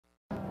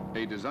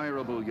A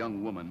desirable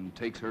young woman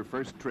takes her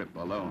first trip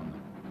alone.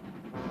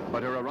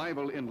 But her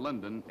arrival in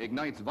London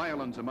ignites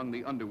violence among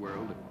the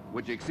underworld,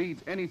 which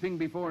exceeds anything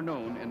before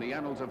known in the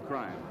annals of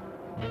crime.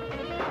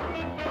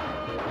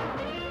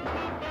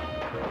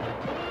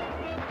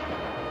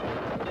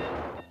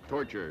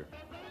 Torture,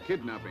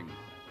 kidnapping,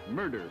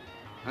 murder,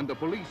 and the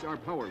police are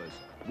powerless.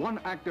 One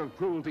act of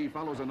cruelty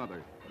follows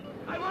another.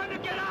 I want to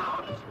get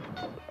out!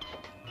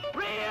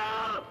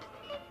 Real!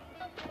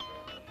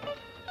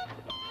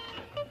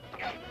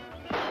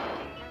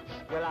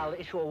 Well, I'll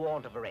issue a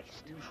warrant of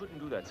arrest. You shouldn't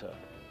do that, sir.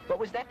 What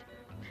was that?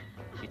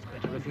 It's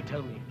better if you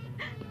tell me.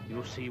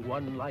 You see,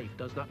 one life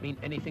does not mean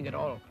anything at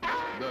all.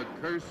 The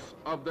Curse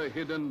of the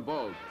Hidden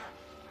Vault.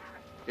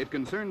 It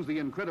concerns the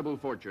incredible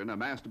fortune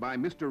amassed by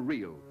Mr.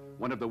 Real,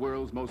 one of the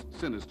world's most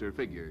sinister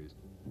figures.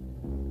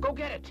 Go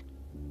get it!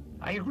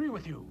 I agree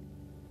with you.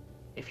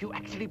 If you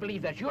actually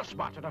believe that you're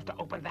smart enough to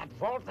open that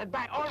vault, then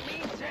by all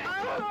means...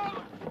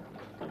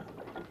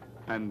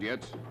 And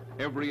yet,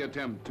 every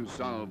attempt to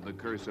solve the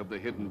curse of the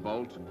hidden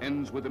vault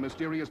ends with a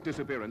mysterious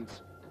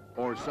disappearance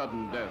or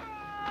sudden death.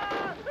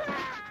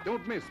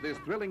 Don't miss this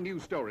thrilling new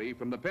story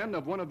from the pen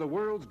of one of the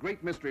world's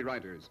great mystery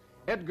writers,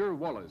 Edgar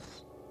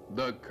Wallace.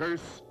 The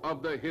Curse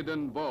of the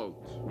Hidden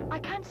Vault. I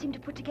can't seem to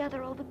put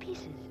together all the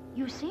pieces.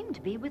 You seem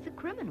to be with the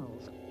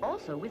criminals,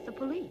 also with the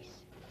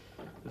police.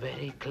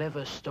 Very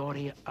clever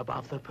story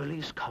about the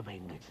police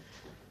coming.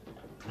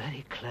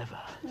 Very clever.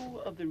 Who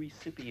of the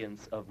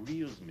recipients of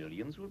Real's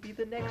millions will be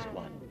the next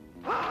one?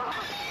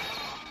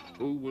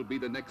 Who will be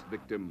the next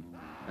victim?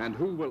 And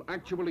who will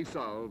actually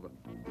solve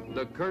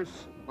the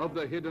Curse of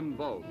the Hidden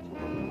Vault?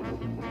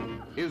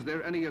 Is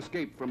there any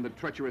escape from the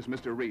treacherous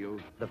Mr. Real?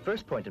 The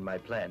first point in my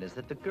plan is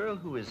that the girl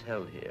who is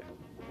held here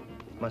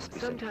must be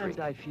set free. Sometimes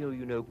I feel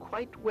you know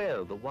quite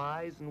well the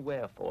whys and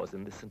wherefores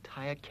in this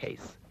entire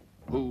case.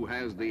 Who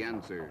has the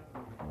answer?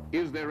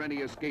 Is there any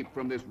escape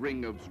from this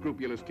ring of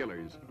scrupulous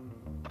killers?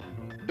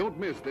 Don't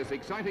miss this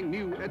exciting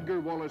new Edgar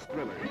Wallace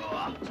thriller.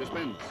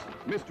 Suspense,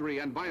 mystery,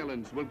 and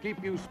violence will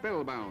keep you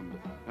spellbound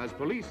as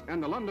police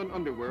and the London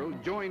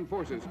underworld join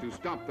forces to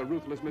stop the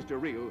ruthless Mr.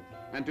 Real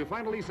and to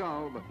finally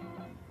solve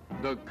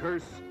the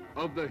Curse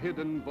of the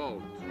Hidden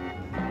Vault.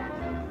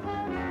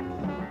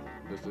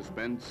 The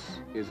suspense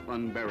is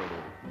unbearable.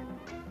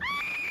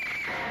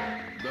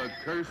 The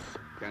curse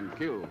can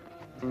kill.